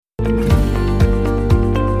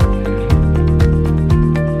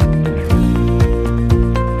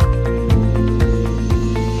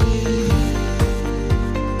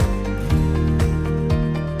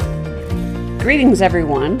Greetings,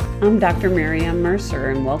 everyone. I'm Dr. Marianne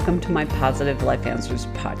Mercer, and welcome to my Positive Life Answers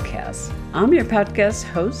podcast. I'm your podcast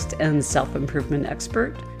host and self-improvement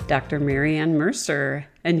expert, Dr. Marianne Mercer,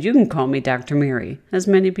 and you can call me Dr. Mary, as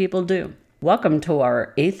many people do. Welcome to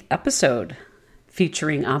our 8th episode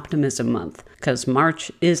featuring Optimism Month, because March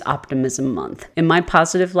is Optimism Month. In my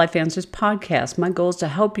Positive Life Answers podcast, my goal is to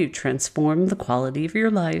help you transform the quality of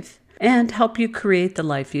your life and help you create the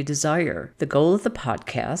life you desire. The goal of the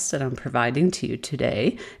podcast that I'm providing to you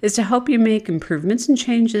today is to help you make improvements and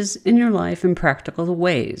changes in your life in practical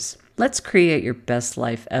ways. Let's create your best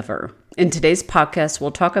life ever. In today's podcast, we'll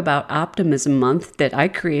talk about Optimism Month that I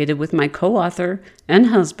created with my co-author and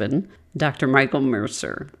husband, Dr. Michael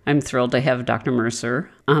Mercer. I'm thrilled to have Dr. Mercer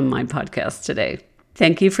on my podcast today.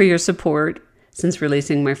 Thank you for your support since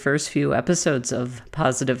releasing my first few episodes of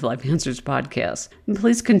Positive Life Answers podcast. And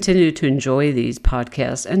please continue to enjoy these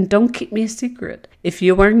podcasts and don't keep me a secret. If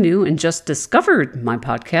you are new and just discovered my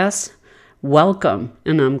podcast, welcome,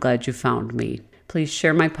 and I'm glad you found me. Please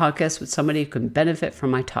share my podcast with somebody who can benefit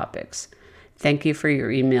from my topics. Thank you for your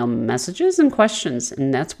email messages and questions,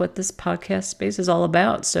 and that's what this podcast space is all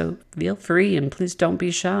about, so feel free and please don't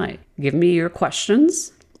be shy. Give me your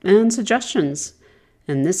questions and suggestions.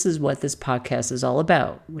 And this is what this podcast is all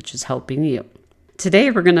about, which is helping you. Today,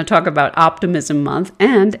 we're going to talk about Optimism Month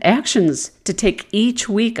and actions to take each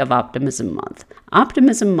week of Optimism Month.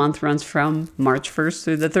 Optimism Month runs from March 1st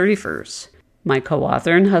through the 31st. My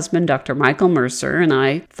co-author and husband, Dr. Michael Mercer, and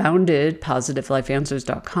I founded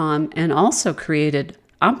PositiveLifeAnswers.com and also created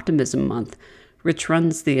Optimism Month, which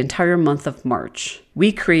runs the entire month of March.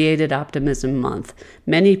 We created Optimism Month.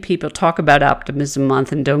 Many people talk about Optimism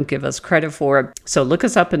Month and don't give us credit for it. So look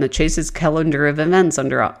us up in the Chase's calendar of events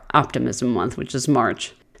under Optimism Month, which is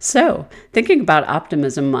March. So, thinking about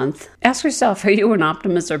Optimism Month, ask yourself, are you an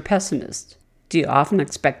optimist or pessimist? Do you often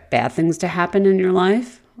expect bad things to happen in your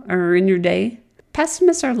life or in your day?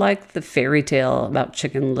 Pessimists are like the fairy tale about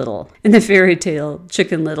Chicken Little. In the fairy tale,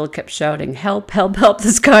 Chicken Little kept shouting, "Help, help, help,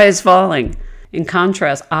 the sky is falling." In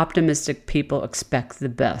contrast, optimistic people expect the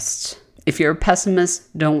best. If you're a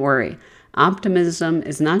pessimist, don't worry. Optimism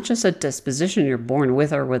is not just a disposition you're born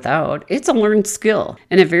with or without, it's a learned skill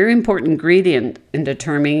and a very important ingredient in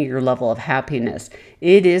determining your level of happiness.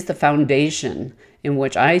 It is the foundation in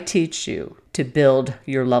which I teach you to build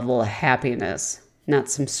your level of happiness, not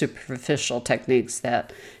some superficial techniques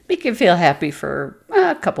that make you feel happy for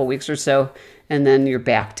a couple weeks or so, and then you're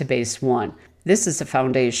back to base one. This is the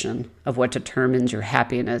foundation of what determines your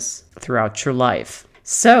happiness throughout your life.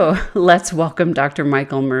 So let's welcome Dr.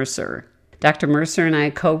 Michael Mercer. Dr. Mercer and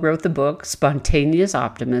I co-wrote the book, Spontaneous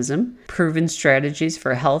Optimism, Proven Strategies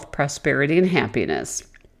for Health, Prosperity, and Happiness.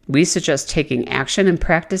 We suggest taking action and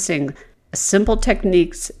practicing simple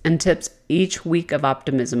techniques and tips each week of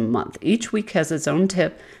Optimism Month. Each week has its own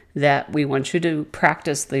tip that we want you to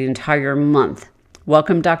practice the entire month.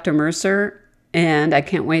 Welcome, Dr. Mercer. And I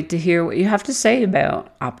can't wait to hear what you have to say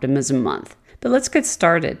about Optimism Month. But let's get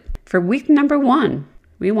started. For week number 1,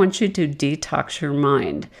 we want you to detox your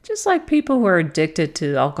mind. Just like people who are addicted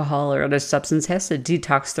to alcohol or other substance has to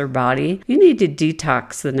detox their body, you need to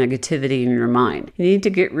detox the negativity in your mind. You need to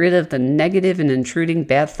get rid of the negative and intruding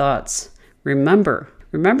bad thoughts. Remember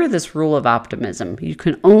this rule of optimism. You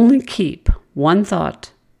can only keep one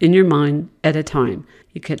thought in your mind at a time.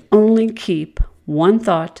 You can only keep one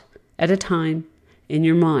thought at a time in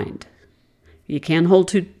your mind. You can't hold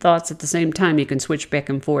 2 thoughts at the same time. You can switch back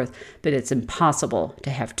and forth, but it's impossible to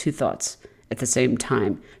have 2 thoughts at the same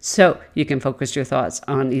time. So you can focus your thoughts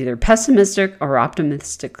on either pessimistic or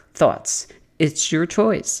optimistic thoughts. It's your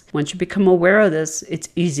choice. Once you become aware of this, it's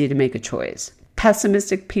easy to make a choice.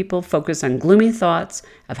 Pessimistic people focus on gloomy thoughts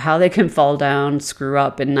of how they can fall down, screw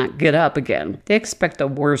up, and not get up again. They expect the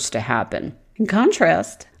worst to happen. In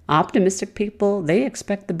contrast, optimistic people, they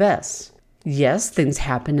expect the best. Yes, things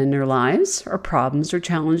happen in their lives, or problems or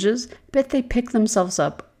challenges, but they pick themselves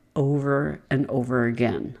up over and over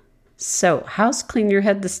again. So, house clean your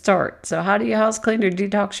head to start. So how do you house clean or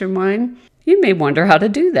detox your mind? You may wonder how to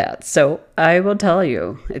do that. So I will tell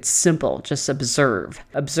you, it's simple. Just observe.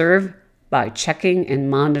 Observe by checking and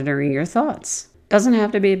monitoring your thoughts. Doesn't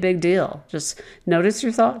have to be a big deal. Just notice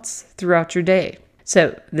your thoughts throughout your day.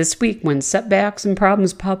 So this week, when setbacks and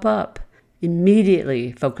problems pop up,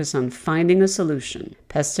 immediately focus on finding a solution.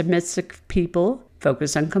 Pessimistic people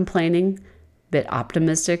focus on complaining, but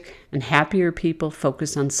optimistic and happier people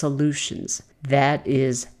focus on solutions. That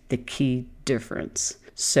is the key difference.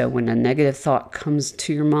 So when a negative thought comes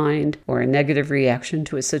to your mind or a negative reaction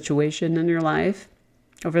to a situation in your life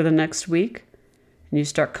over the next week, and you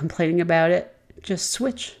start complaining about it, just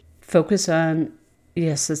switch. Focus on,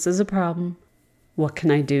 yes, this is a problem. What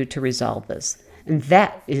can I do to resolve this? And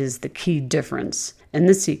that is the key difference and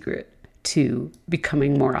the secret to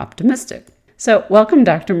becoming more optimistic. So welcome,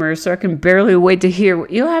 Dr. Mercer. I can barely wait to hear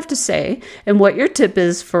what you have to say and what your tip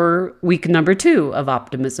is for week number 2 of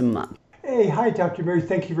Optimism Month. Hey, hi, Dr. Mary.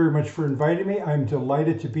 Thank you very much for inviting me. I'm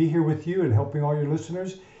delighted to be here with you and helping all your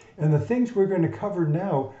listeners. And the things we're going to cover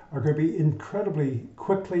now are going to be incredibly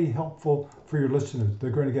quickly helpful for your listeners.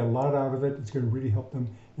 They're going to get a lot out of it. It's going to really help them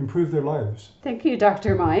improve their lives. Thank you,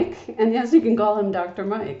 Dr. Mike. And yes, you can call him Dr.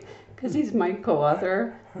 Mike because he's my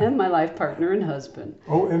co-author and my life partner and husband.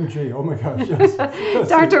 OMG. Oh my gosh. Yes.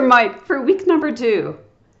 Dr. Mike, for week number 2,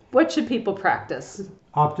 what should people practice?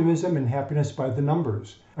 Optimism and happiness by the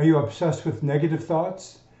numbers. Are you obsessed with negative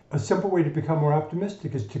thoughts? A simple way to become more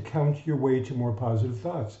optimistic is to count your way to more positive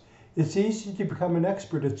thoughts. It's easy to become an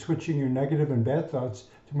expert at switching your negative and bad thoughts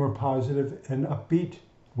to more positive and upbeat,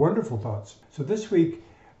 wonderful thoughts. So this week,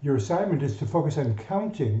 your assignment is to focus on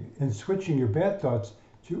counting and switching your bad thoughts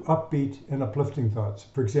to upbeat and uplifting thoughts.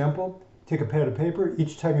 For example, take a pad of paper.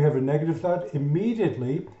 Each time you have a negative thought,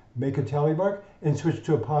 immediately make a tally mark and switch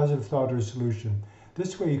to a positive thought or solution.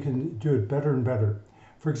 This way you can do it better and better.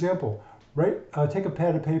 For example, take a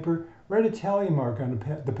pad of paper, write a tally mark on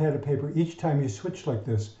the pad of paper each time you switch like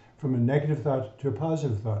this from a negative thought to a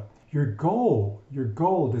positive thought. Your goal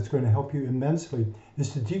that's going to help you immensely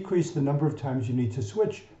is to decrease the number of times you need to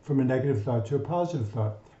switch from a negative thought to a positive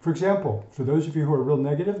thought. For example, for those of you who are real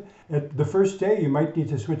negative, at the first day you might need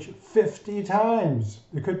to switch 50 times.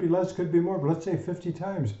 It could be less, could be more, but let's say 50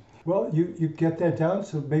 times. Well, you get that down,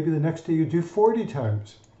 so maybe the next day you do 40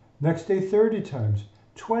 times. Next day 30 times,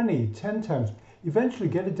 20, 10 times. Eventually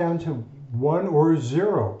get it down to 1 or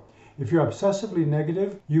 0. If you're obsessively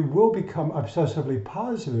negative, you will become obsessively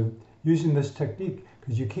positive using this technique,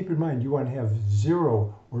 because you keep in mind you want to have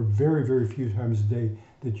 0 or very, very few times a day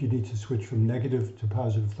that you need to switch from negative to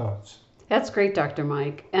positive thoughts. That's great, Dr.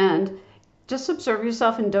 Mike. And just observe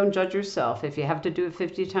yourself and don't judge yourself. If you have to do it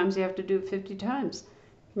 50 times, you have to do it 50 times.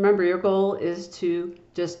 Remember, your goal is to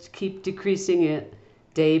just keep decreasing it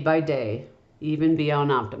day by day, even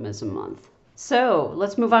beyond Optimism Month. So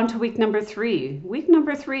let's move on to week number 3. Week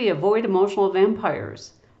number 3, avoid emotional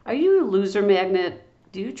vampires. Are you a loser magnet?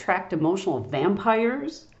 Do you attract emotional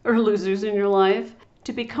vampires or losers in your life?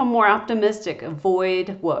 To become more optimistic,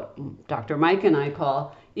 avoid what Dr. Mike and I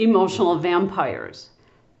call emotional vampires.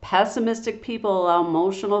 Pessimistic people allow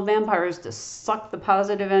emotional vampires to suck the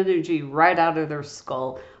positive energy right out of their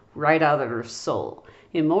skull, right out of their soul.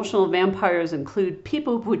 Emotional vampires include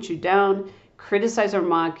people who put you down, criticize or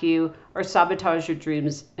mock you, or sabotage your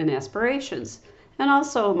dreams and aspirations. And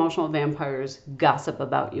also emotional vampires gossip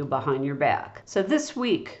about you behind your back. So this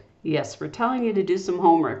week, yes, we're telling you to do some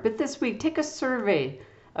homework, but this week, take a survey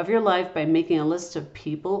of your life by making a list of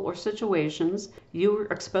people or situations you're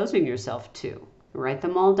exposing yourself to. Write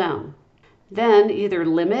them all down. Then either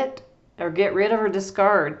limit or get rid of or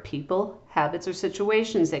discard people, habits, or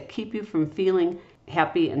situations that keep you from feeling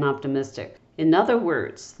happy and optimistic. In other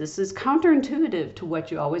words, this is counterintuitive to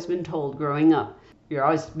what you've always been told growing up. You've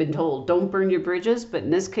always been told, don't burn your bridges, but in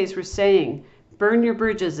this case we're saying, burn your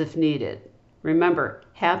bridges if needed. Remember,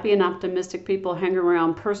 happy and optimistic people hang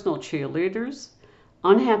around personal cheerleaders.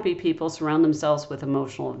 Unhappy people surround themselves with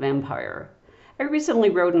emotional vampire. I recently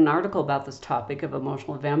wrote an article about this topic of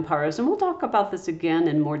emotional vampires, and we'll talk about this again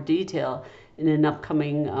in more detail in an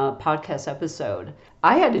upcoming podcast episode.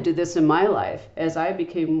 I had to do this in my life. As I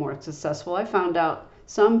became more successful, I found out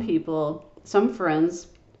some people, some friends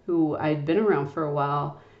who I'd been around for a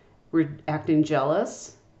while were acting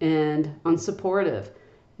jealous and unsupportive.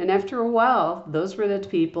 And after a while, those were the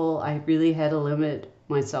people I really had to limit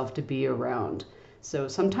myself to be around. So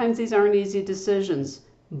sometimes these aren't easy decisions,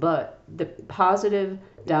 but the positive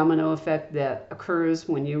domino effect that occurs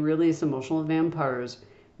when you release emotional vampires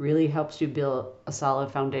really helps you build a solid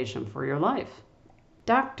foundation for your life.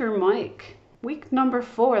 Dr. Mike, week number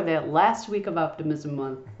 4, that last week of Optimism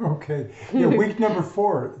Month. Okay. Yeah, week number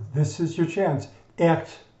 4, this is your chance.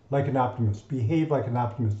 Act like an optimist. Behave like an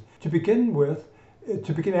optimist. To begin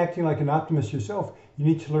acting like an optimist yourself, you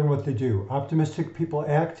need to learn what they do. Optimistic people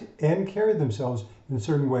act and carry themselves in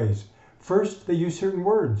certain ways. First, they use certain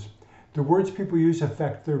words. The words people use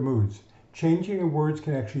affect their moods. Changing your words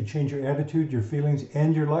can actually change your attitude, your feelings,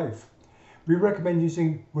 and your life. We recommend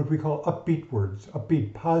using what we call upbeat words,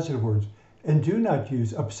 upbeat, positive words, and do not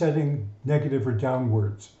use upsetting, negative, or down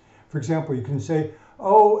words. For example, you can say,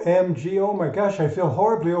 OMG, oh my gosh, I feel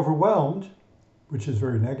horribly overwhelmed, which is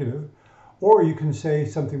very negative. Or you can say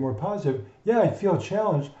something more positive, yeah, I feel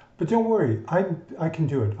challenged, but don't worry, I can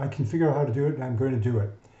do it. I can figure out how to do it, and I'm going to do it.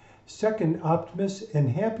 Second, optimists and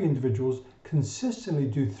happy individuals consistently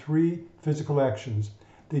do 3 physical actions.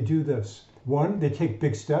 They do this. 1, they take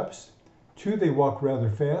big steps. 2, they walk rather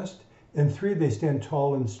fast. And 3, they stand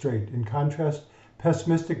tall and straight. In contrast,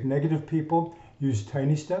 pessimistic, negative people use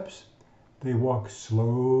tiny steps. They walk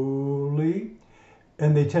slowly,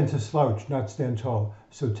 and they tend to slouch, not stand tall.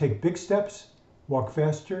 So take big steps, walk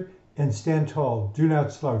faster, and stand tall. Do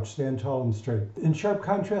not slouch, stand tall and straight. In sharp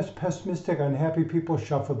contrast, pessimistic, unhappy people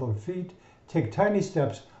shuffle their feet, take tiny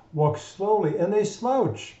steps, walk slowly, and they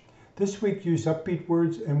slouch. This week, use upbeat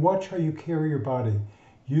words and watch how you carry your body.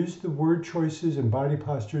 Use the word choices and body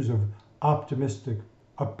postures of optimistic,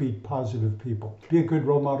 upbeat, positive people. Be a good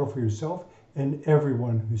role model for yourself and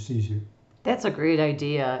everyone who sees you. That's a great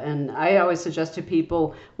idea. And I always suggest to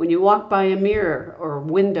people when you walk by a mirror or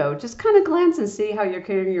window, just kind of glance and see how you're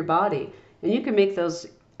carrying your body. And you can make those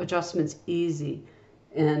adjustments easy.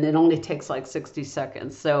 And it only takes like 60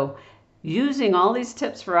 seconds. So using all these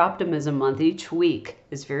tips for Optimism Month each week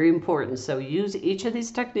is very important. So use each of these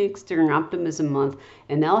techniques during Optimism Month,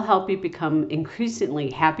 and they'll help you become increasingly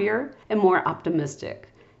happier and more optimistic.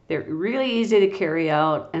 They're really easy to carry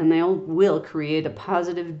out, and they will create a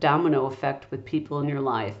positive domino effect with people in your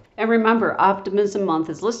life. And remember, Optimism Month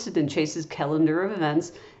is listed in Chase's calendar of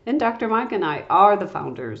events, and Dr. Mike and I are the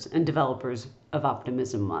founders and developers of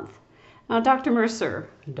Optimism Month. Now, Dr. Mercer,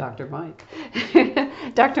 Dr. Mike,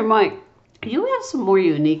 Dr. Mike, you have some more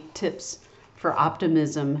unique tips for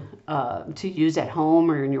optimism to use at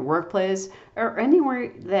home or in your workplace or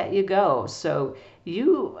anywhere that you go. So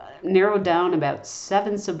you narrowed down about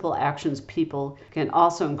 7 simple actions people can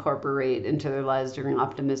also incorporate into their lives during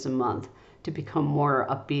Optimism Month to become more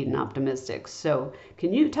upbeat and optimistic. So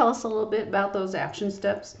can you tell us a little bit about those action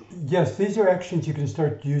steps? Yes, these are actions you can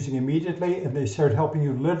start using immediately, and they start helping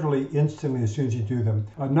you literally instantly as soon as you do them.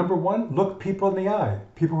 Number 1, look people in the eye.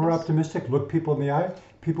 People who are optimistic look people in the eye.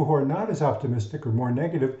 People who are not as optimistic or more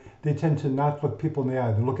negative, they tend to not look people in the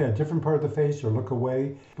eye. They look at a different part of the face or look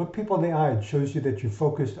away. Look people in the eye. It shows you that you're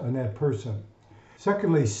focused on that person.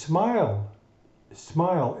 Secondly, smile.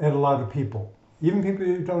 Smile at a lot of people. Even people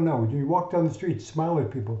you don't know. When you walk down the street, smile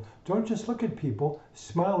at people. Don't just look at people,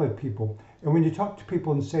 smile at people. And when you talk to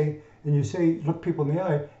people and you say, look people in the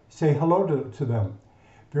eye, say hello to them.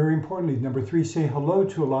 Very importantly, number 3, say hello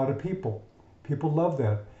to a lot of people. People love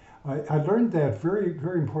that. I learned that very,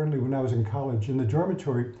 very importantly when I was in college. In the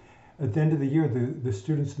dormitory, at the end of the year, the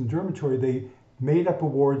students in the dormitory, they made up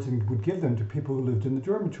awards and would give them to people who lived in the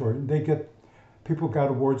dormitory. And people got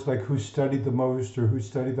awards like who studied the most, or who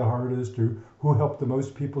studied the hardest, or who helped the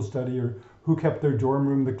most people study, or who kept their dorm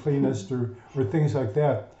room the cleanest, or things like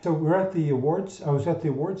that. So we're at the awards. I was at the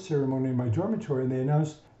awards ceremony in my dormitory, and they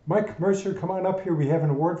announced, Mike Mercer, come on up here. We have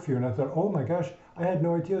an award for you. And I thought, oh my gosh, I had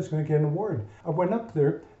no idea I was going to get an award. I went up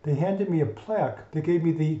there. They handed me a plaque. They gave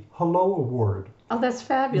me the Hello Award. Oh, that's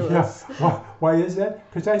fabulous. Yeah. Why is that?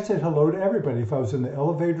 Because I said hello to everybody. If I was in the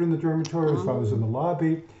elevator in the dormitory, if I was in the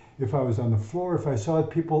lobby, if I was on the floor, if I saw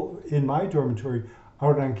people in my dormitory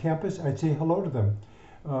out on campus, I'd say hello to them.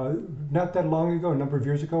 Not that long ago, a number of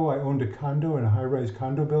years ago, I owned a condo in a high-rise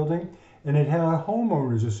condo building, and it had a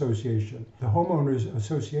homeowners association. The homeowners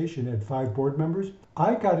association had 5 board members.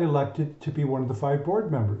 I got elected to be one of the 5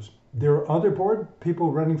 board members. There are other board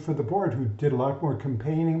people running for the board who did a lot more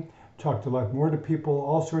campaigning, talked a lot more to people,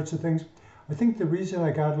 all sorts of things. I think the reason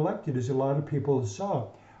I got elected is a lot of people saw.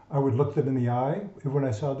 I would look them in the eye when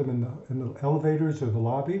I saw them in the elevators or the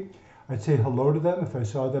lobby. I'd say hello to them if I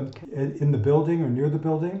saw them in the building or near the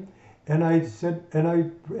building. And I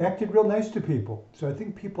acted real nice to people. So I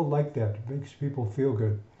think people like that. It makes people feel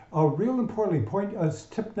good. Real importantly,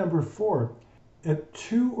 tip number 4, at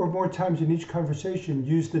 2 or more times in each conversation,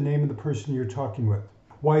 use the name of the person you're talking with.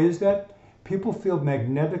 Why is that? People feel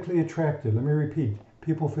magnetically attracted. Let me repeat.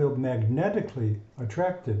 People feel magnetically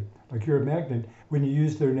attracted, like you're a magnet, when you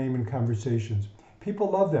use their name in conversations. People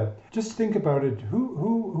love that. Just think about it.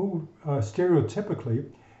 Who stereotypically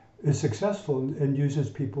is successful and uses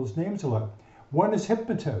people's names a lot? One is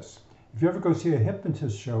hypnotists. If you ever go see a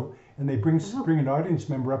hypnotist show and they bring an audience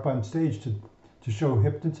member up on stage to show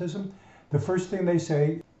hypnotism, the first thing they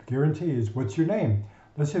say, guarantee, is, what's your name?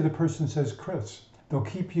 Let's say the person says Chris. They'll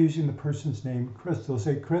keep using the person's name, Chris. They'll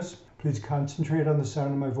say, Chris, please concentrate on the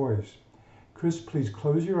sound of my voice. Chris, please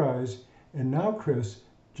close your eyes. And now, Chris,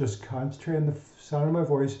 just concentrate on the sound of my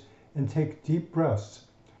voice and take deep breaths.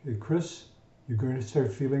 Hey, Chris, you're going to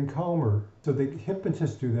start feeling calmer. So the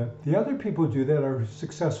hypnotists do that. The other people who do that are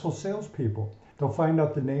successful salespeople. They'll find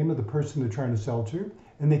out the name of the person they're trying to sell to,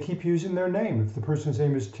 and they keep using their name. If the person's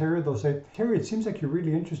name is Terry, they'll say, Terry, it seems like you're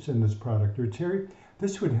really interested in this product. Or Terry,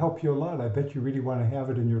 This would help you a lot. I bet you really want to have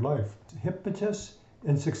it in your life. Hypnotists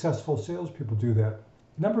and successful salespeople do that.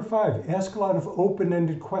 Number 5, ask a lot of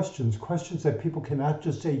open-ended questions, questions that people cannot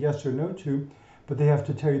just say yes or no to, but they have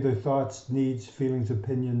to tell you their thoughts, needs, feelings,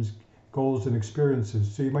 opinions, goals, and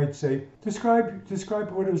experiences. So you might say,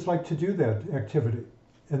 describe what it was like to do that activity.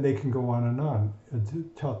 And they can go on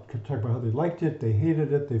and talk about how they liked it, they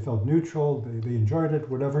hated it, they felt neutral, they enjoyed it,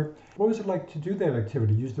 whatever. What was it like to do that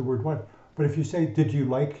activity? Use the word what. But if you say, did you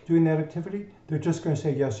like doing that activity? They're just going to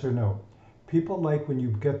say yes or no. People like when you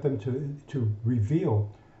get them to reveal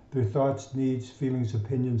their thoughts, needs, feelings,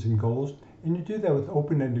 opinions, and goals. And you do that with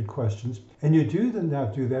open-ended questions. And you do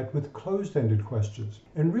not do that with closed-ended questions.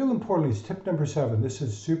 And real importantly is tip number 7. This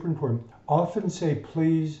is super important. Often say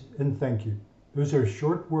please and thank you. Those are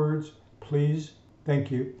short words, please,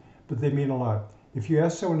 thank you, but they mean a lot. If you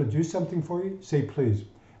ask someone to do something for you, say please.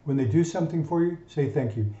 When they do something for you, say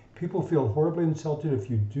thank you. People feel horribly insulted if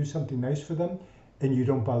you do something nice for them and you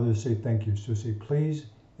don't bother to say thank you. So say please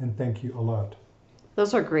and thank you a lot.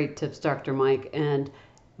 Those are great tips, Dr. Mike. And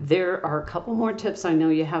there are a couple more tips I know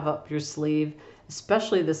you have up your sleeve,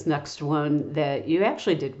 especially this next one that you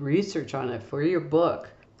actually did research on it for your book,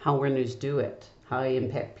 How Winners Do It. How you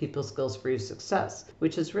impact people's skills for your success,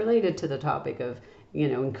 which is related to the topic of,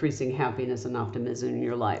 increasing happiness and optimism in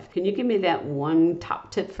your life. Can you give me that one top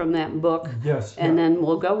tip from that book? Yes. And then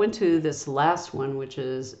we'll go into this last one, which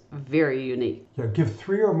is very unique. Yeah, give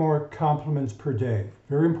 3 or more compliments per day.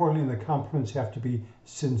 Very importantly, the compliments have to be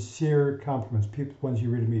sincere compliments, ones you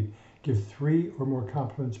really mean. Give 3 or more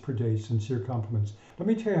compliments per day, sincere compliments. Let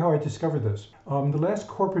me tell you how I discovered this. The last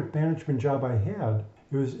corporate management job I had,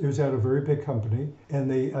 it was at a very big company,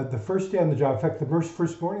 and they the first day on the job, in fact, the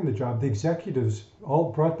first morning on the job, the executives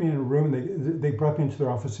all brought me in a room, and they brought me into their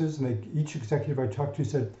offices, and each executive I talked to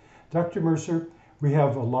said, Dr. Mercer, we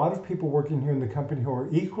have a lot of people working here in the company who are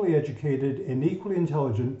equally educated and equally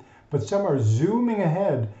intelligent, but some are zooming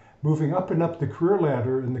ahead, moving up and up the career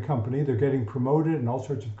ladder in the company. They're getting promoted and all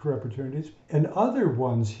sorts of career opportunities. And other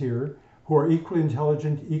ones here who are equally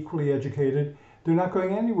intelligent, equally educated, they're not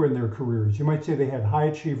going anywhere in their careers. You might say they had high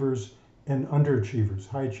achievers and underachievers,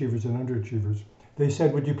 high achievers and underachievers. They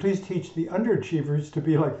said, would you please teach the underachievers to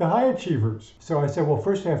be like the high achievers? So I said, well,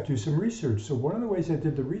 first I have to do some research. So one of the ways I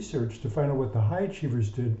did the research to find out what the high achievers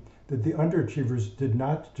did that the underachievers did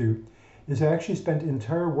not do is I actually spent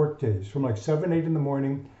entire work days from like 7, 8 in the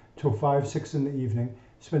morning till 5, 6 in the evening,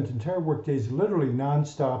 spent entire work days literally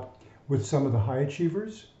nonstop with some of the high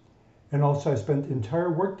achievers. And also I spent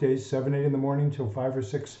entire work days, 7, 8 in the morning till 5 or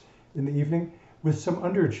 6 in the evening, with some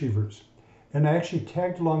underachievers. And I actually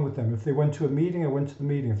tagged along with them. If they went to a meeting, I went to the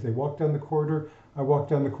meeting. If they walked down the corridor, I walked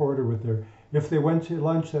down the corridor with them. If they went to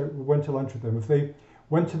lunch, I went to lunch with them. If they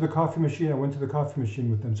went to the coffee machine, I went to the coffee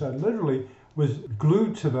machine with them. So I literally was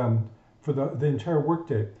glued to them for the entire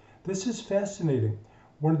workday. This is fascinating.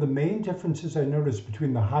 One of the main differences I noticed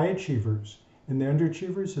between the high achievers and the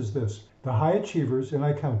underachievers is this. The high achievers, and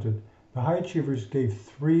I counted, the high achievers gave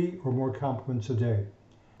 3 or more compliments a day.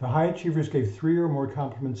 The high achievers gave 3 or more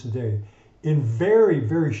compliments a day. In very,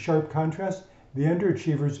 very sharp contrast, the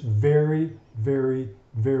underachievers very, very,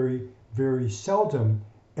 very, very seldom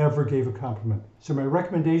ever gave a compliment. So my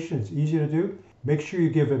recommendation, it's easy to do. Make sure you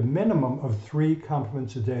give a minimum of 3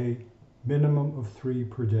 compliments a day, minimum of 3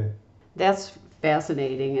 per day. That's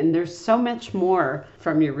fascinating. And there's so much more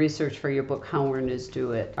from your research for your book, How Winners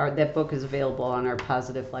Do It. That book is available on our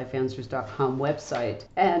PositiveLifeAnswers.com website.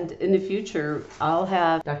 And in the future, I'll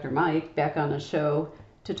have Dr. Mike back on the show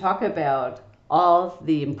to talk about all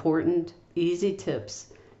the important, easy tips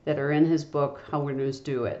that are in his book, How Winners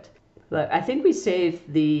Do It. But I think we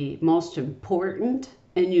saved the most important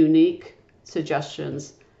and unique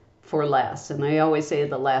suggestions for last. And I always say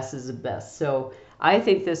the last is the best. So I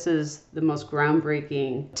think this is the most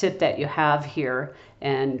groundbreaking tip that you have here.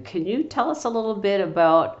 And can you tell us a little bit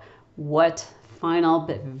about what final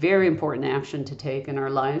but very important action to take in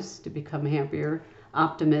our lives to become happier,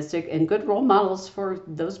 optimistic, and good role models for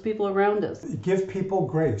those people around us? Give people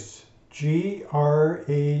grace. Grace.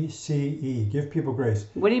 Give people grace.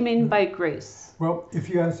 What do you mean by grace? Well, if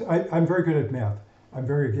you ask, I'm very good at math. I'm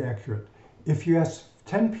very accurate. If you ask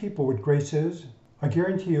 10 people what grace is, I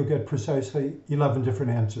guarantee you'll get precisely 11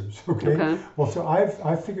 different answers. Okay. Well, so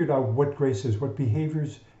I've figured out what grace is, what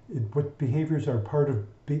behaviors are part of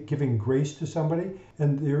giving grace to somebody,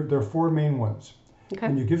 and there are 4 main ones. Okay.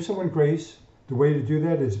 When you give someone grace, the way to do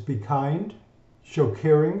that is be kind, show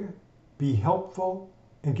caring, be helpful,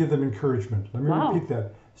 and give them encouragement. Let me repeat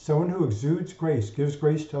that. Someone who exudes grace, gives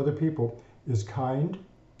grace to other people, is kind,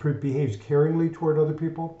 behaves caringly toward other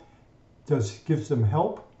people, gives them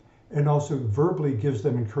help, and also verbally gives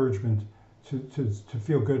them encouragement to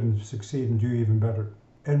feel good and succeed and do even better.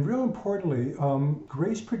 And real importantly,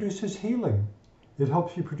 grace produces healing. It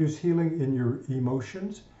helps you produce healing in your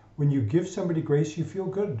emotions. When you give somebody grace, you feel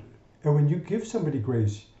good. And when you give somebody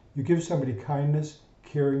grace, you give somebody kindness,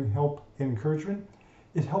 caring, help, and encouragement,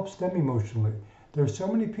 it helps them emotionally. There are so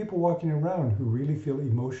many people walking around who really feel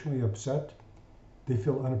emotionally upset. They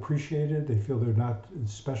feel unappreciated. They feel they're not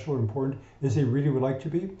as special or important as they really would like to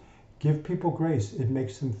be. Give people grace. It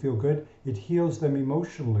makes them feel good. It heals them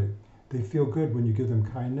emotionally. They feel good when you give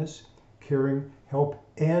them kindness, caring, help,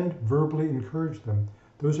 and verbally encourage them.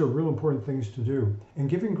 Those are real important things to do. And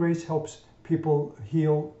giving grace helps people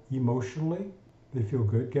heal emotionally. They feel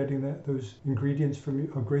good getting those ingredients from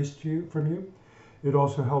you, of grace from you. It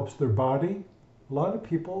also helps their body. A lot of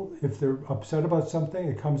people, if they're upset about something,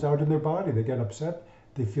 it comes out in their body. They get upset,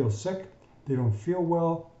 they feel sick, they don't feel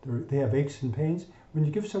well, they have aches and pains. When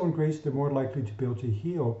you give someone grace, they're more likely to be able to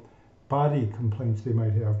heal body complaints they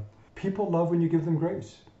might have. People love when you give them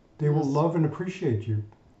grace. They will love and appreciate you.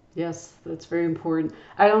 Yes, that's very important.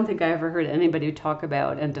 I don't think I ever heard anybody talk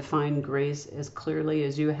about and define grace as clearly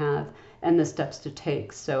as you have and the steps to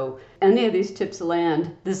take. So any of these tips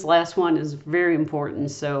land, this last one is very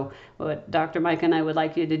important. So what Dr. Mike and I would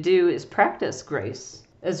like you to do is practice grace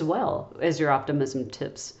as well as your optimism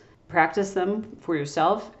tips. Practice them for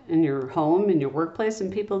yourself in your home, in your workplace,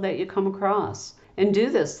 and people that you come across. And do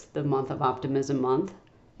this the month of Optimism Month.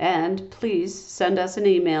 And please send us an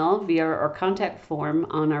email via our contact form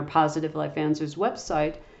on our Positive Life Answers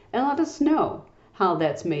website and let us know how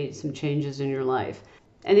that's made some changes in your life.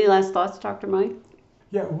 Any last thoughts, Dr. Mike?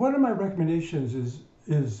 Yeah, one of my recommendations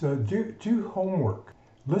is do homework.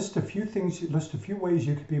 List a few ways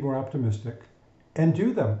you could be more optimistic, and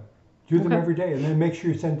do them. Do them every day, and then make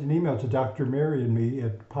sure you send an email to Dr. Mary and me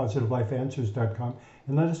at positivelifeanswers.com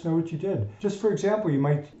and let us know what you did. Just for example, you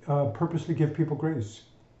might purposely give people grace.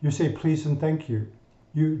 You say please and thank you.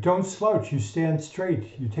 You don't slouch, you stand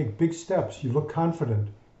straight, you take big steps, you look confident.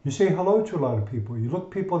 You say hello to a lot of people, you look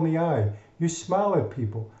people in the eye, you smile at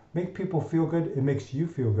people, make people feel good, it makes you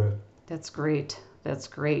feel good. That's great. That's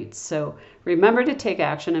great. So remember to take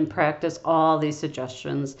action and practice all these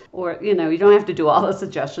suggestions. Or, you don't have to do all the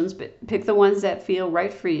suggestions, but pick the ones that feel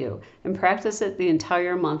right for you and practice it the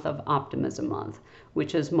entire month of Optimism Month,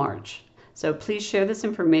 which is March. So please share this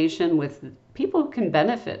information with people who can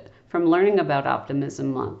benefit from learning about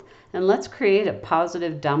Optimism Month. And let's create a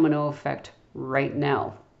positive domino effect right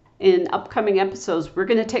now. In upcoming episodes, we're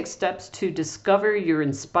going to take steps to discover your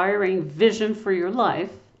inspiring vision for your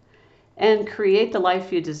life and create the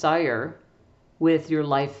life you desire with your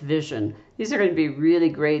life vision. These are going to be really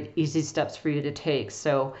great, easy steps for you to take.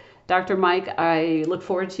 So, Dr. Mike, I look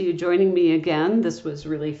forward to you joining me again. This was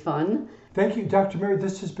really fun. Thank you, Dr. Mary.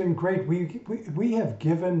 This has been great. We have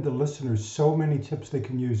given the listeners so many tips they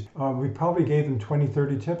can use. We probably gave them 20,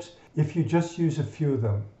 30 tips. If you just use a few of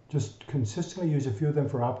them, just consistently use a few of them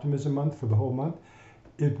for Optimism Month, for the whole month,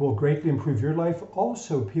 it will greatly improve your life.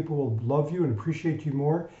 Also, people will love you and appreciate you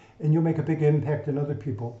more, and you'll make a big impact on other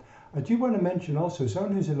people. I do want to mention also,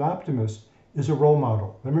 someone who's an optimist is a role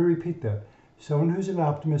model. Let me repeat that. Someone who's an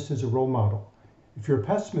optimist is a role model. If you're a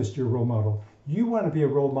pessimist, you're a role model. You want to be a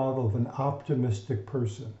role model of an optimistic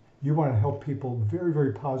person. You want to help people very,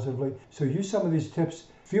 very positively. So use some of these tips.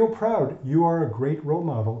 Feel proud. You are a great role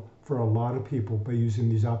model for a lot of people by using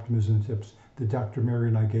these optimism tips that Dr. Mary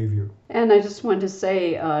and I gave you. And I just wanted to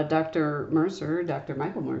say, Dr.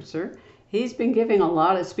 Michael Mercer, he's been giving a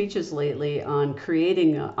lot of speeches lately on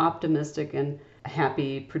creating an optimistic and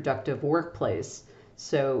happy, productive workplace.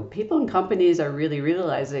 So people and companies are really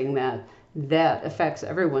realizing that affects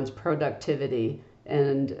everyone's productivity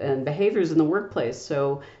and behaviors in the workplace.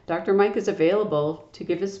 So Dr. Mike is available to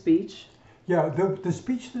give his speech. Yeah, the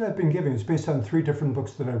speech that I've been giving is based on 3 different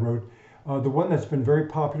books that I wrote. The one that's been very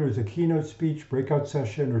popular is a keynote speech, breakout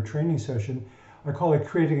session, or training session. I call it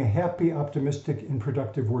Creating a Happy, Optimistic, and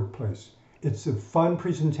Productive Workplace. It's a fun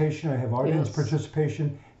presentation. I have audience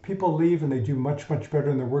participation. People leave and they do much, much better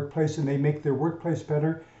in their workplace, and they make their workplace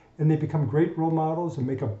better, and they become great role models and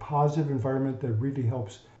make a positive environment that really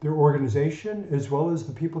helps their organization as well as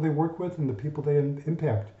the people they work with and the people they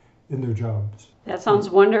impact in their jobs. That sounds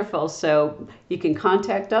wonderful. So you can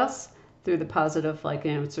contact us through the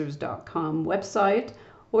positivelifeanswers.com website,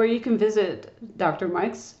 or you can visit Dr.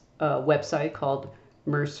 Mike's website called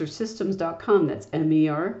mercersystems.com. That's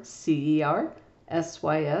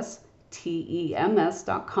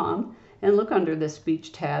mercersystems.com, and look under the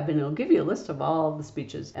speech tab, and it'll give you a list of all the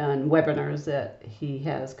speeches and webinars that he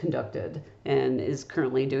has conducted and is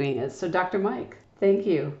currently doing it. So Dr. Mike, Thank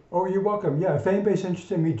you. Oh, you're welcome. Yeah, if anybody's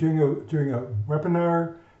interested in me doing a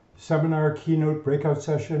webinar, seminar, keynote, breakout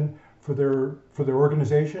session for their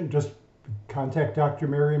organization, just contact Dr.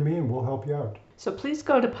 Mary and me, and we'll help you out. So please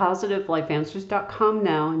go to PositiveLifeAnswers.com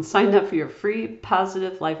now and sign up for your free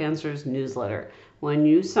Positive Life Answers newsletter. When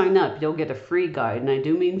you sign up, you'll get a free guide, and I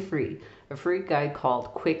do mean free, a free guide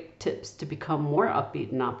called Quick Tips to Become More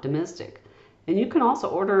Upbeat and Optimistic. And you can also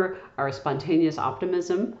order our Spontaneous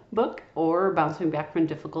Optimism book or Bouncing Back from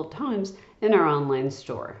Difficult Times in our online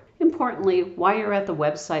store. Importantly, while you're at the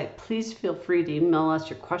website, please feel free to email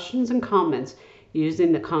us your questions and comments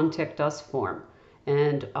using the Contact Us form.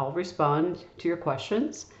 And I'll respond to your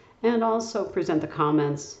questions and also present the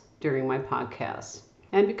comments during my podcast.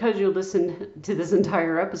 And because you listen to this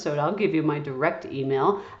entire episode, I'll give you my direct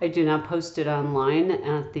email. I do not post it online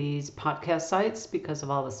at these podcast sites because of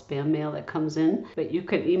all the spam mail that comes in. But you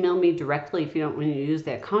can email me directly if you don't want to use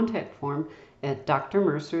that contact form at Dr.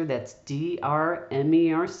 Mercer, that's DrMercer,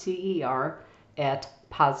 at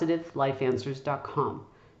PositiveLifeAnswers.com.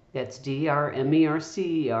 That's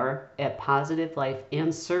DrMercer at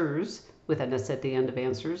PositiveLifeAnswers with an S at the end of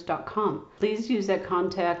answers.com. Please use that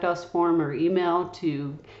contact us form or email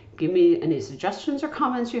to give me any suggestions or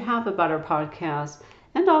comments you have about our podcast,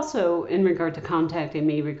 and also in regard to contacting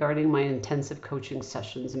me regarding my intensive coaching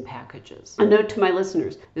sessions and packages. A note to my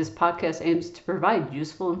listeners, this podcast aims to provide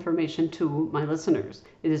useful information to my listeners.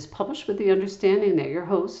 It is published with the understanding that your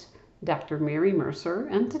host, Dr. Mary Mercer,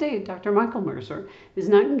 and today Dr. Michael Mercer, is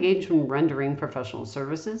not engaged in rendering professional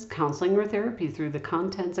services, counseling, or therapy through the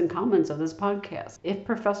contents and comments of this podcast. If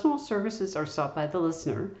professional services are sought by the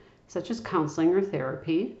listener, such as counseling or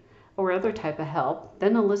therapy, or other type of help,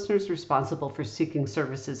 then the listener is responsible for seeking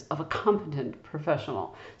services of a competent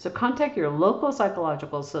professional. So contact your local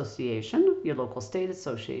psychological association, your local state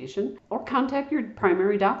association, or contact your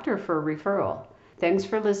primary doctor for a referral. Thanks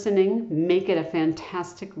for listening. Make it a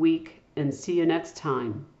fantastic week, and see you next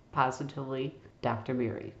time. Positively, Dr.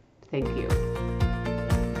 Mary. Thank you.